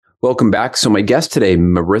Welcome back. So my guest today,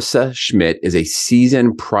 Marissa Schmidt, is a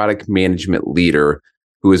seasoned product management leader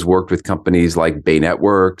who has worked with companies like Bay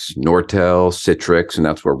Networks, Nortel, Citrix, and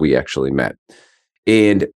that's where we actually met.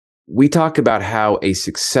 And we talk about how a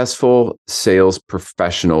successful sales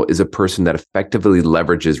professional is a person that effectively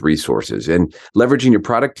leverages resources. And leveraging your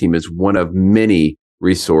product team is one of many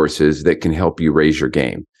resources that can help you raise your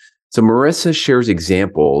game. So Marissa shares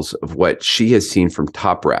examples of what she has seen from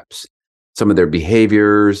top reps, some of their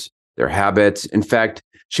behaviors, their habits. In fact,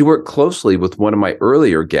 she worked closely with one of my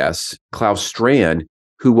earlier guests, Klaus Strand,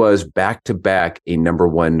 who was back-to-back a number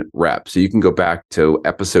one rep. So you can go back to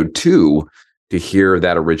episode 2 to hear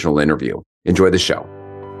that original interview. Enjoy the show.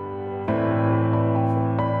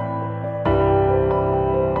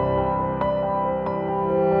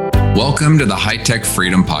 Welcome to the High Tech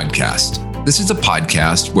Freedom Podcast. This is a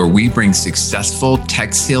podcast where we bring successful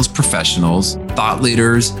tech sales professionals, thought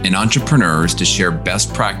leaders, and entrepreneurs to share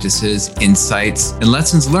best practices, insights, and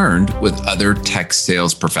lessons learned with other tech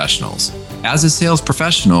sales professionals. As a sales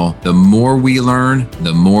professional, the more we learn,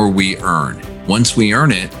 the more we earn. Once we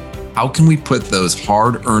earn it, how can we put those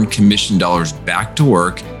hard-earned commission dollars back to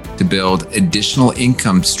work to build additional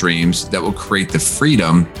income streams that will create the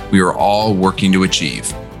freedom we are all working to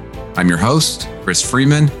achieve? I'm your host, Chris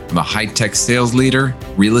Freeman. I'm a high-tech sales leader,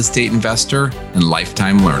 real estate investor, and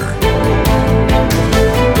lifetime learner.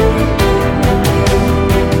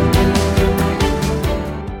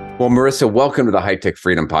 Well, Marissa, welcome to the High Tech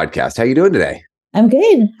Freedom Podcast. How are you doing today? I'm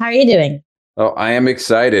good. How are you doing? Oh, I am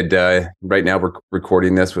excited. Right now, we're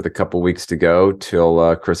recording this with a couple weeks to go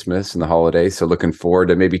till Christmas and the holidays. So looking forward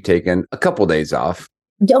to maybe taking a couple days off.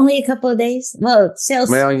 Only a couple of days? Well,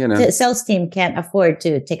 sales team can't afford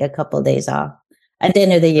to take a couple of days off at the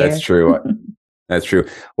end of the year. That's true. That's true.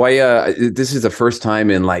 Why? This is the first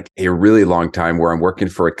time in like a really long time where I'm working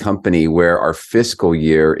for a company where our fiscal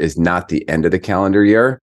year is not the end of the calendar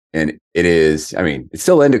year. And it is, I mean, it's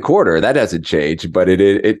still end of quarter. That hasn't changed, but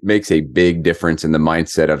it makes a big difference in the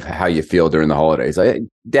mindset of how you feel during the holidays.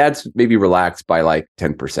 Dad's maybe relaxed by like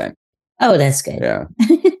 10%. Oh, that's good. Yeah.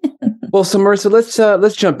 Well, so Marissa,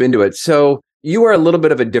 let's jump into it. So you are a little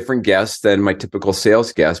bit of a different guest than my typical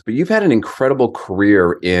sales guest, but you've had an incredible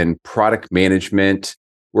career in product management,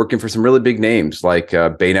 working for some really big names like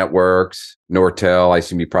Bay Networks, Nortel. I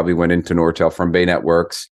assume you probably went into Nortel from Bay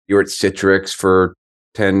Networks. You were at Citrix for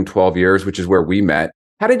 10, 12 years, which is where we met.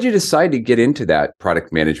 How did you decide to get into that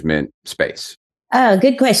product management space? Oh,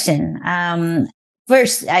 good question.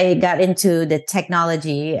 First, I got into the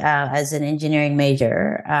technology as an engineering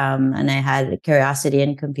major, and I had a curiosity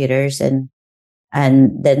in computers, and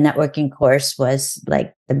the networking course was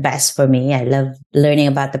like the best for me. I love learning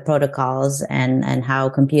about the protocols and how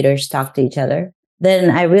computers talk to each other. Then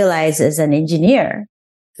I realized as an engineer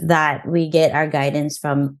that we get our guidance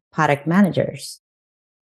from product managers.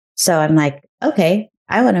 So I'm like, okay,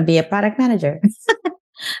 I want to be a product manager.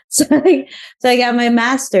 So I got my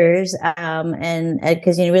master's, and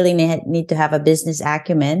because you really need to have a business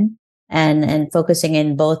acumen and focusing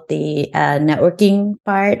in both the networking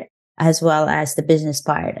part as well as the business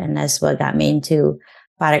part, and that's what got me into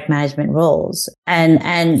product management roles. And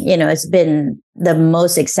it's been the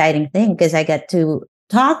most exciting thing because I get to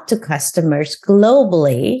talk to customers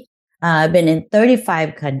globally. I've been in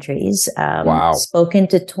 35 countries. Wow. Spoken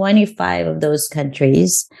to 25 of those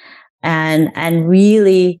countries. And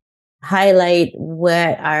really highlight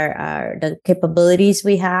what are the capabilities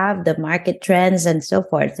we have, the market trends, and so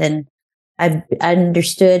forth. And I've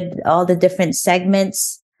understood all the different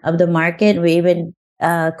segments of the market. We even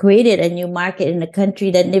created a new market in a country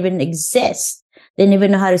that didn't even exist. Didn't even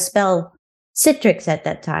know how to spell Citrix at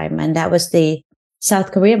that time, and that was the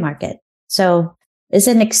South Korea market. So it's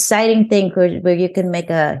an exciting thing where you can make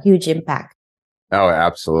a huge impact. Oh,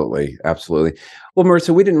 absolutely. Absolutely. Well,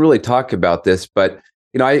 Marissa, we didn't really talk about this, but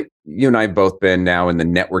you and I have both been now in the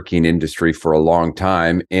networking industry for a long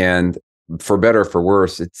time, and for better or for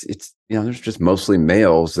worse, it's there's just mostly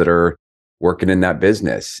males that are working in that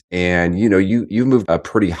business. And you moved a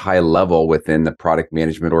pretty high level within the product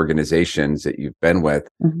management organizations that you've been with.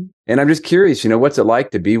 Mm-hmm. And I'm just curious, what's it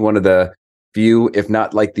like to be one of the few, if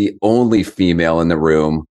not like the only female in the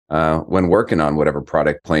room when working on whatever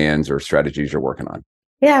product plans or strategies you're working on?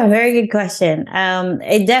 Yeah, very good question.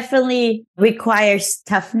 It definitely requires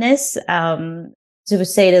toughness, to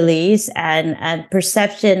say the least, and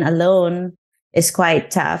perception alone is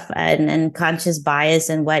quite tough, and conscious bias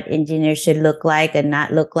and what engineers should look like and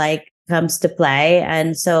not look like comes to play.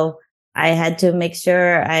 And so I had to make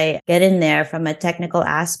sure I get in there from a technical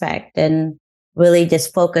aspect and really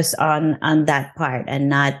just focus on that part and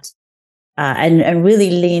not and really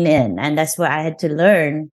lean in. And that's what I had to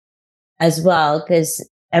learn as well, because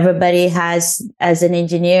everybody has, as an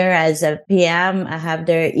engineer, as a PM, I have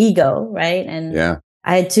their ego, right? And Yeah.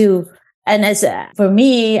 I had to, and for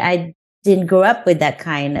me, I didn't grow up with that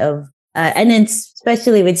kind of, and then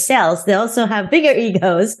especially with sales, they also have bigger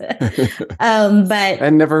egos. But I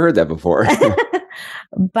never heard that before.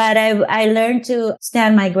 but I learned to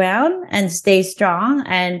stand my ground and stay strong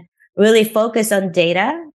and really focus on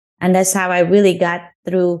data. And that's how I really got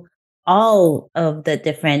through all of the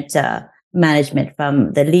different management,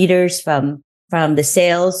 from the leaders, from the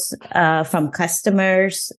sales, from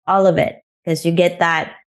customers, all of it, because you get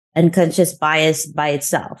that unconscious bias by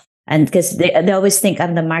itself. And because they always think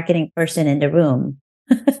I'm the marketing person in the room.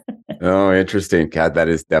 Oh, interesting. God, that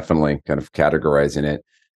is definitely kind of categorizing it.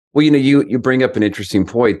 Well, you bring up an interesting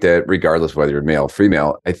point that regardless of whether you're male or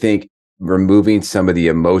female, I think removing some of the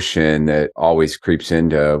emotion that always creeps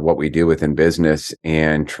into what we do within business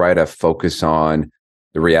and try to focus on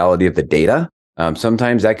the reality of the data.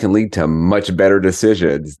 Sometimes that can lead to much better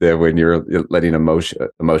decisions than when you're letting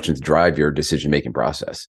emotions drive your decision-making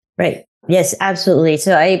process. Right. Yes, absolutely.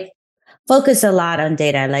 So I focus a lot on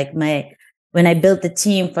data. Like when I built the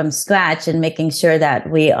team from scratch and making sure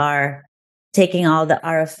that we are taking all the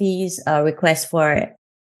RFEs, requests for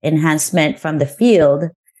enhancement from the field,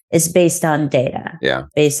 is based on data. Yeah.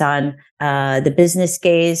 Based on the business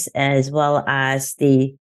case, as well as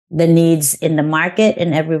the needs in the market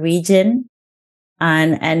in every region,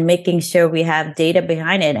 and making sure we have data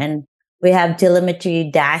behind it. And we have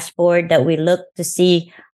telemetry dashboard that we look to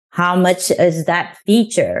see how much is that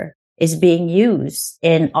feature is being used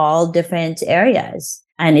in all different areas.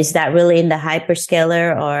 And is that really in the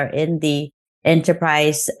hyperscaler or in the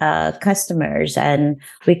enterprise customers? And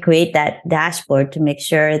we create that dashboard to make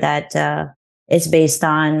sure that it's based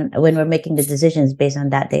on, when we're making the decisions, based on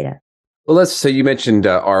that data. Well, so you mentioned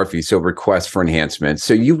RFE, so request for enhancement.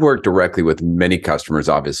 So you work directly with many customers,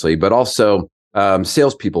 obviously, but also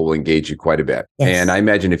salespeople will engage you quite a bit. Yes. And I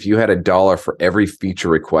imagine if you had $1 for every feature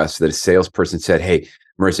request that a salesperson said, "Hey,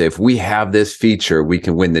 Marissa, if we have this feature, we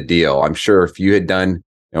can win the deal." I'm sure if you had done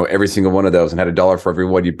every single one of those and had $1 for every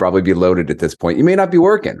one, you'd probably be loaded at this point. You may not be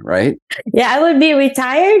working, right? Yeah, I would be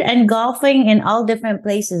retired and golfing in all different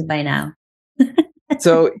places by now.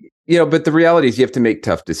 So, but the reality is you have to make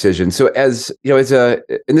tough decisions. So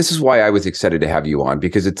and this is why I was excited to have you on,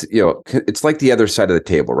 because it's like the other side of the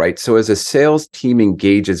table, right? So as a sales team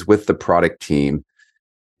engages with the product team,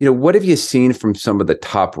 what have you seen from some of the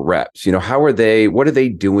top reps? What are they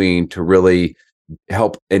doing to really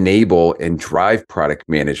help enable and drive product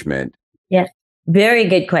management? Yeah, very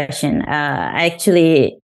good question.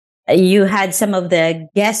 Actually, you had some of the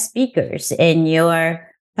guest speakers in your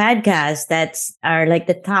podcast that are like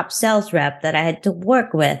the top sales rep that I had to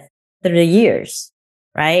work with through the years,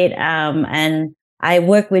 right? And I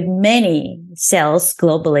work with many sales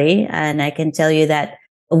globally, and I can tell you that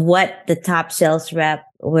what the top sales rep,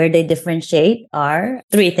 where they differentiate, are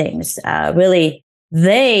three things. Really,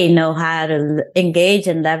 they know how to engage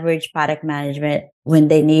and leverage product management when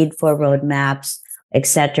they need for roadmaps,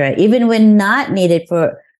 etc. Even when not needed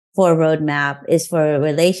for roadmap, is for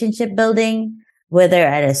relationship building, whether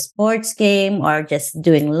at a sports game or just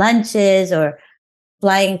doing lunches or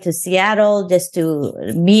flying to Seattle just to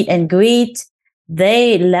meet and greet.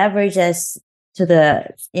 They leverage us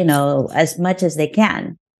to as much as they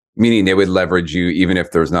can. Meaning they would leverage you even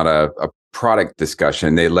if there's not a product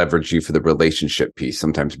discussion. They leverage you for the relationship piece,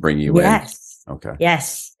 sometimes bring you in. Yes. Okay.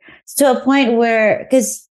 Yes. To a point where,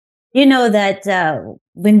 because that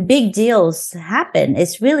when big deals happen,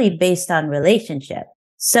 it's really based on relationship.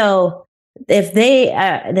 So if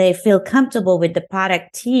they feel comfortable with the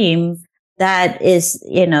product team, that is,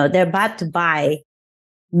 they're about to buy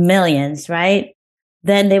millions, right?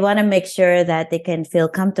 Then they want to make sure that they can feel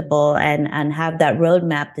comfortable and have that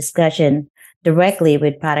roadmap discussion directly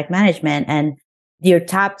with product management. And your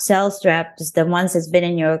top sales reps, the ones that's been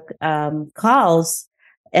in your calls,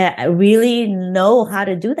 really know how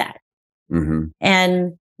to do that. Mm-hmm.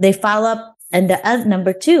 And they follow up. And the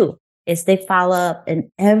number two is they follow up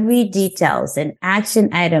in every details and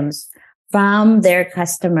action items from their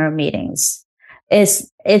customer meetings.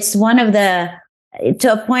 It's one of the,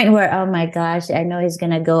 to a point where, oh my gosh, I know he's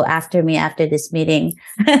going to go after me after this meeting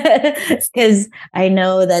because I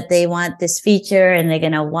know that they want this feature and they're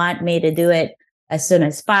going to want me to do it as soon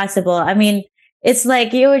as possible. I mean, it's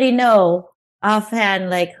like you already know offhand,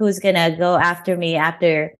 like who's going to go after me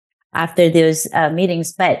after those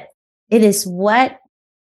meetings, but it is what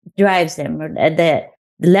drives them. The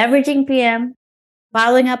leveraging PM,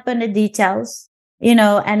 following up on the details,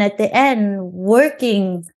 and at the end,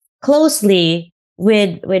 working closely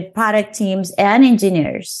with product teams and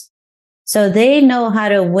engineers So they know how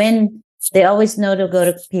to win. They always know to go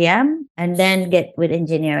to PM and then get with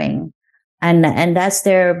engineering. And that's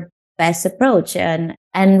their best approach. And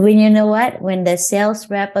when you know what, when the sales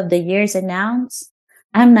rep of the year is announced,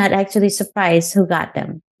 I'm not actually surprised who got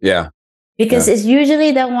them. Yeah. Because it's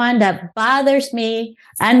usually the one that bothers me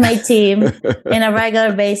and my team in a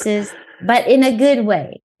regular basis, but in a good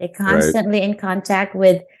way. They're constantly in contact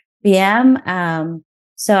with PM.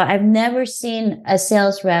 So I've never seen a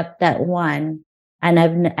sales rep that won, and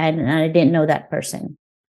I didn't know that person.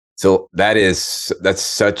 So that's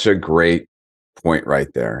such a great point right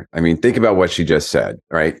there. I mean, think about what she just said,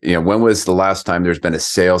 right? When was the last time there's been a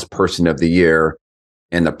salesperson of the year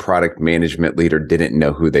and the product management leader didn't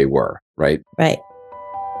know who they were, right? Right.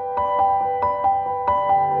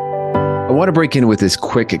 I want to break in with this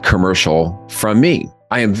quick commercial from me.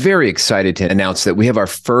 I am very excited to announce that we have our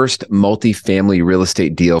first multifamily real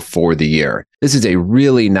estate deal for the year. This is a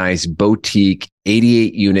really nice boutique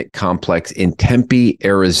 88-unit complex in Tempe,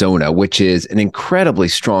 Arizona, which is an incredibly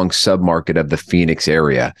strong submarket of the Phoenix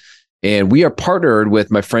area. And we are partnered with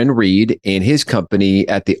my friend Reed and his company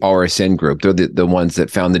at the RSN Group. They're the ones that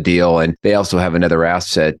found the deal, and they also have another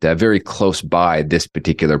asset very close by this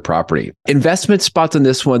particular property. Investment spots on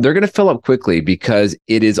this one, they're going to fill up quickly because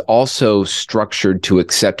it is also structured to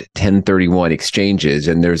accept 1031 exchanges,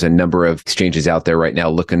 and there's a number of exchanges out there right now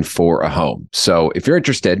looking for a home. So if you're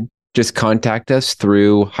interested, just contact us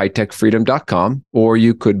through hightechfreedom.com, or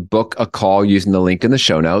you could book a call using the link in the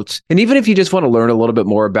show notes. And even if you just want to learn a little bit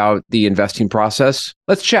more about the investing process,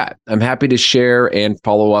 let's chat. I'm happy to share and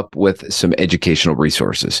follow up with some educational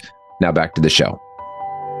resources. Now back to the show.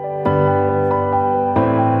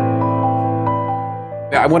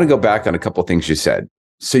 I want to go back on a couple of things you said.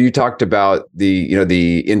 So you talked about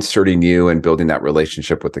the inserting you and building that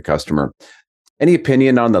relationship with the customer. Any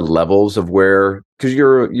opinion on the levels of where, because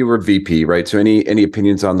you were VP, right? So any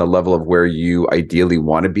opinions on the level of where you ideally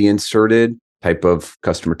want to be inserted, type of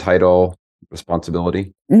customer title,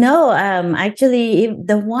 responsibility? No, actually,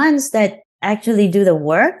 the ones that actually do the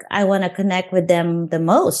work, I want to connect with them the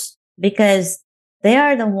most because they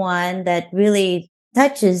are the one that really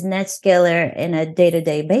touches NetScaler in a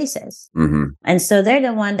day-to-day basis. Mm-hmm. And so they're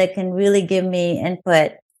the one that can really give me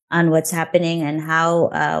input on what's happening and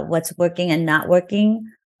how what's working and not working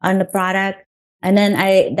on the product. And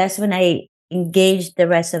then that's when I engage the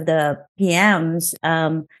rest of the PMs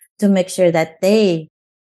to make sure that they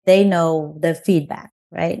know the feedback,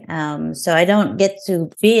 right? So I don't get to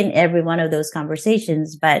be in every one of those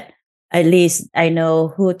conversations, but at least I know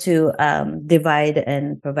who to divide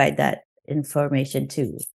and provide that information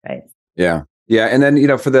to, right? Yeah. Yeah. And then,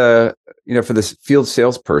 for the field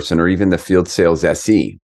salesperson or even the field sales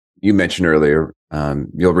SE, you mentioned earlier,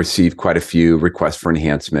 you'll receive quite a few requests for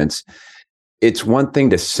enhancements. It's one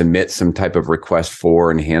thing to submit some type of request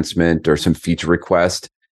for enhancement or some feature request,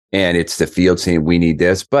 and it's the field saying, we need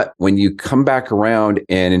this. But when you come back around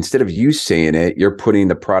and instead of you saying it, you're putting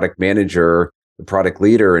the product manager, the product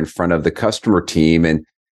leader in front of the customer team. And,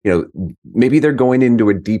 maybe they're going into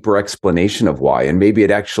a deeper explanation of why. And maybe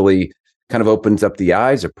it actually kind of opens up the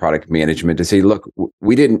eyes of product management to say, look,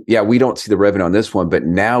 we don't see the revenue on this one, but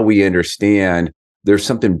now we understand there's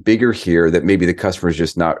something bigger here that maybe the customer is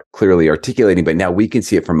just not clearly articulating, but now we can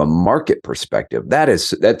see it from a market perspective.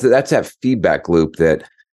 That's that feedback loop that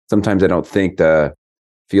sometimes I don't think the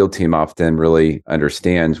field team often really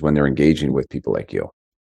understands when they're engaging with people like you.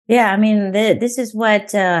 Yeah, I mean, this is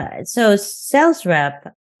what, so sales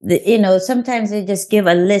rep, sometimes they just give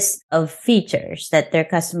a list of features that their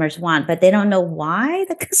customers want, but they don't know why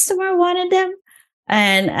the customer wanted them.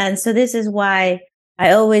 And so this is why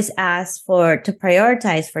I always ask to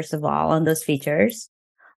prioritize, first of all, on those features.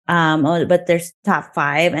 But there's top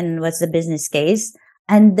 5 and what's the business case.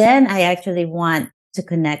 And then I actually want to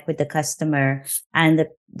connect with the customer and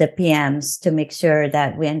the PMs to make sure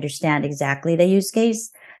that we understand exactly the use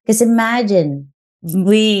case. Because imagine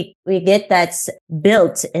we get that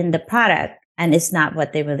built in the product and it's not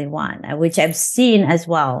what they really want, which I've seen as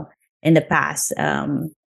well in the past.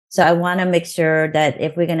 So I want to make sure that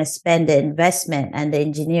if we're going to spend the investment and the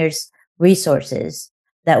engineers' resources,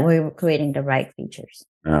 that we're creating the right features.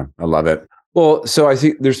 Yeah, I love it. Well, so I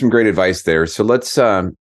think there's some great advice there. So let's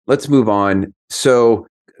move on. So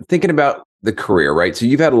thinking about the career, right? So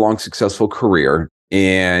you've had a long, successful career.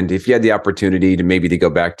 And if you had the opportunity to go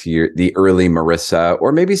back to the early Marissa,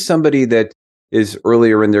 or maybe somebody that is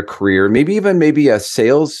earlier in their career, maybe a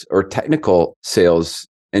sales or technical sales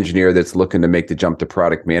engineer that's looking to make the jump to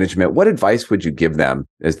product management, what advice would you give them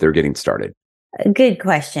as they're getting started? Good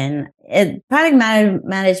question. Product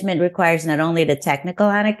management requires not only the technical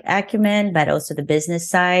acumen, but also the business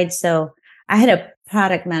side. So I had a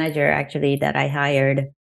product manager actually that I hired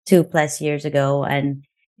 2+ years ago, and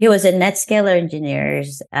he was a NetScaler engineer,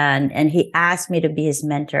 and he asked me to be his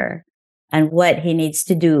mentor and what he needs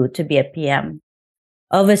to do to be a PM.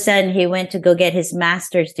 All of a sudden, he went to go get his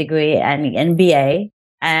master's degree and BA,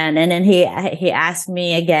 and then he asked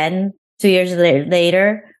me again 2 years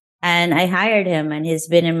later, and I hired him, and he's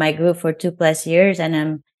been in my group for 2+ years,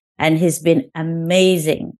 and he's been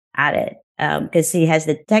amazing at it because he has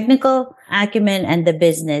the technical acumen and the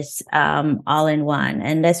business all in one.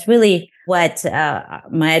 And that's really what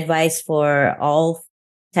my advice for all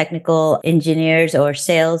technical engineers or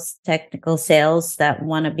technical sales that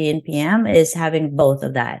want to be in PM is having both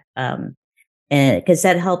of that. Because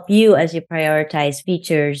that help you as you prioritize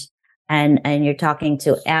features and you're talking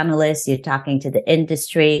to analysts, you're talking to the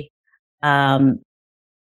industry. Yeah.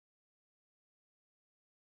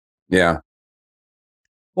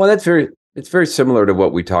 Well, it's very similar to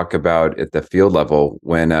what we talk about at the field level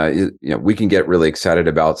when we can get really excited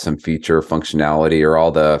about some feature functionality or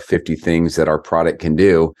all the 50 things that our product can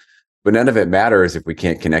do, but none of it matters if we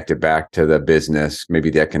can't connect it back to the business, maybe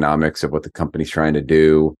the economics of what the company's trying to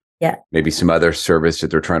do. Yeah. Maybe some other service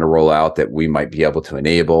that they're trying to roll out that we might be able to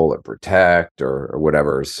enable or protect or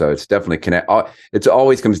whatever. So it's definitely it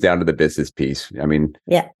always comes down to the business piece. I mean,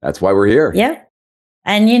 yeah, that's why we're here. Yeah.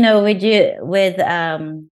 And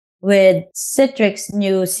with Citrix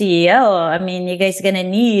new CEO, I mean, you guys are gonna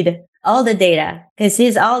need all the data because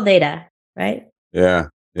he's all data, right? Yeah.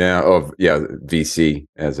 Yeah. Oh, yeah. VC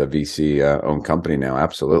as a VC owned company now.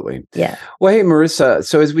 Absolutely. Yeah. Well, hey, Marissa.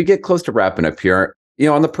 So as we get close to wrapping up here,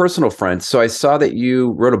 on the personal front, so I saw that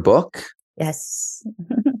you wrote a book. Yes.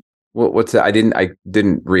 What's that? I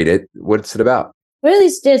didn't read it. What's it about? Really,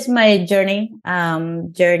 it's just my journey.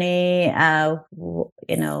 From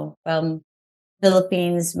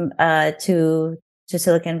Philippines to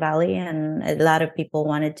Silicon Valley, and a lot of people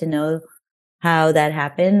wanted to know how that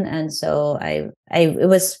happened, and so it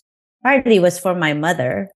was partly was for my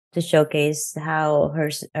mother to showcase how her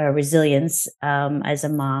resilience as a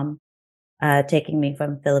mom, taking me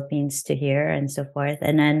from Philippines to here and so forth,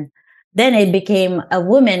 and then it became a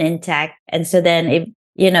woman in tech, and so then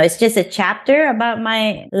it's just a chapter about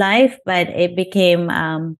my life, but it became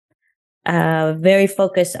very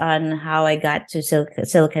focused on how I got to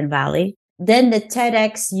Silicon Valley. Then the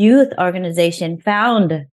TEDx Youth Organization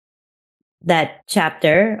found that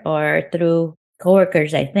chapter, or through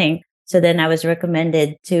coworkers, I think. So then I was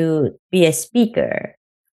recommended to be a speaker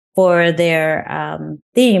for their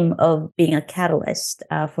theme of being a catalyst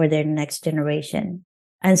for their next generation.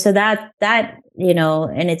 And so that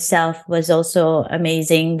in itself was also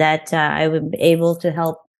amazing that I was able to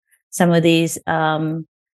help some of these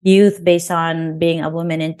youth based on being a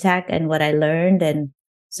woman in tech and what I learned and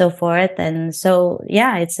so forth. And so,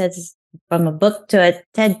 yeah, it says from a book to a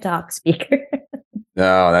TED Talk speaker.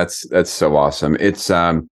 No, that's so awesome. It's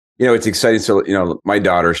it's exciting. So my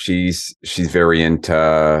daughter, she's very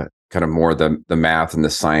into kind of more the math and the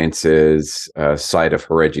sciences side of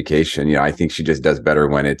her education. I think she just does better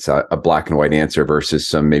when it's a black and white answer versus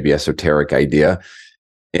some maybe esoteric idea.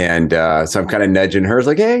 And so I'm kind of nudging her,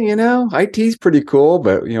 like, hey, IT's pretty cool,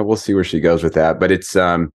 but we'll see where she goes with that. But it's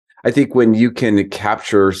I think when you can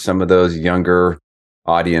capture some of those younger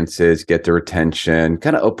audiences, get their attention,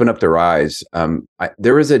 kind of open up their eyes.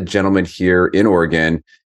 There is a gentleman here in Oregon.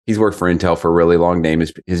 He's worked for Intel for a really long name.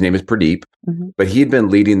 His name is Pradeep, but he'd been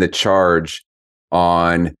leading the charge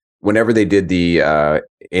on whenever they did the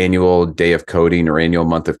annual day of coding or annual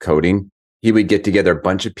month of coding. He would get together a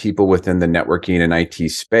bunch of people within the networking and IT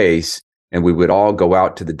space, and we would all go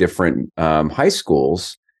out to the different high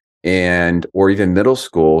schools or even middle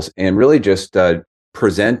schools and really just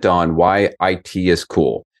present on why IT is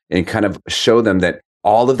cool and kind of show them that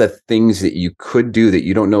all of the things that you could do that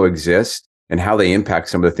you don't know exist and how they impact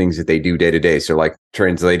some of the things that they do day to day. So like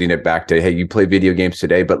translating it back to, hey, you play video games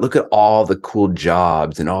today, but look at all the cool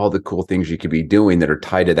jobs and all the cool things you could be doing that are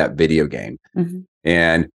tied to that video game.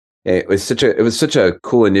 And it was such a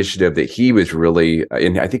cool initiative that he was really,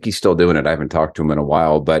 and I think he's still doing it. I haven't talked to him in a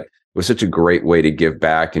while, but it was such a great way to give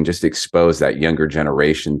back and just expose that younger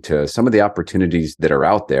generation to some of the opportunities that are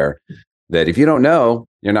out there that if you don't know,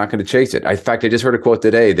 you're not going to chase it. In fact, I just heard a quote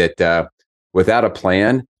today that without a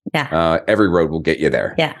plan, every road will get you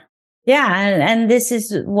there. Yeah. Yeah. And this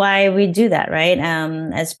is why we do that, right?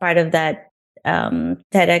 As part of that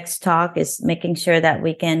TEDx talk is making sure that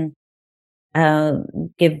we can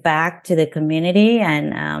give back to the community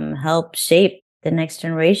and help shape the next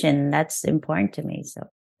generation. That's important to me. So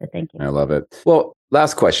thank you. I love it. Well,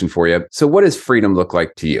 last question for you. So what does freedom look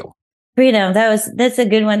like to you? Freedom. That's a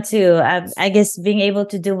good one too. I guess being able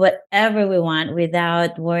to do whatever we want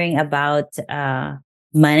without worrying about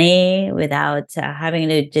money, without having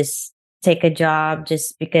to just take a job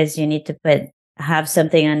just because you need to have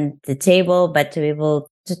something on the table, but to be able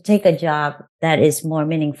to take a job that is more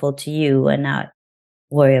meaningful to you and not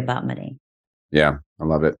worry about money. Yeah, I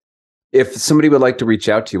love it. If somebody would like to reach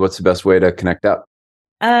out to you, what's the best way to connect up?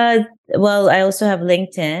 Well, I also have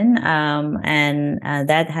LinkedIn, and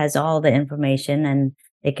that has all the information, and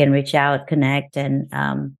they can reach out, connect, and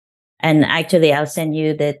actually, I'll send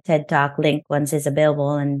you the TED Talk link once it's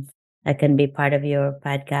available, and that can be part of your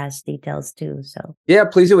podcast details too. So yeah,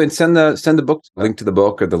 please do, and send the book link to the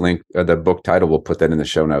book, or the link or the book title. We'll put that in the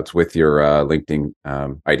show notes with your LinkedIn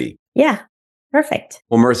ID. Yeah, perfect.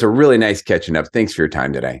 Well, Marissa, really nice catching up. Thanks for your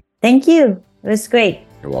time today. Thank you. It was great.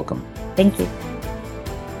 You're welcome. Thank you.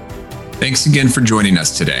 Thanks again for joining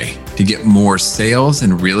us today. To get more sales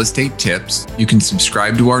and real estate tips, you can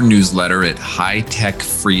subscribe to our newsletter at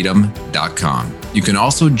hightechfreedom.com. You can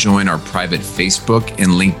also join our private Facebook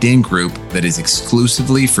and LinkedIn group that is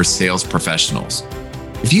exclusively for sales professionals.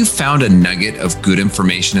 If you found a nugget of good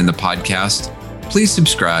information in the podcast, please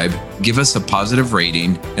subscribe, give us a positive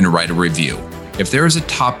rating, and write a review. If there is a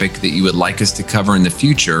topic that you would like us to cover in the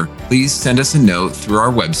future, please send us a note through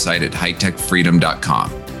our website at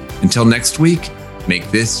hightechfreedom.com. Until next week,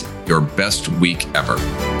 make this your best week ever.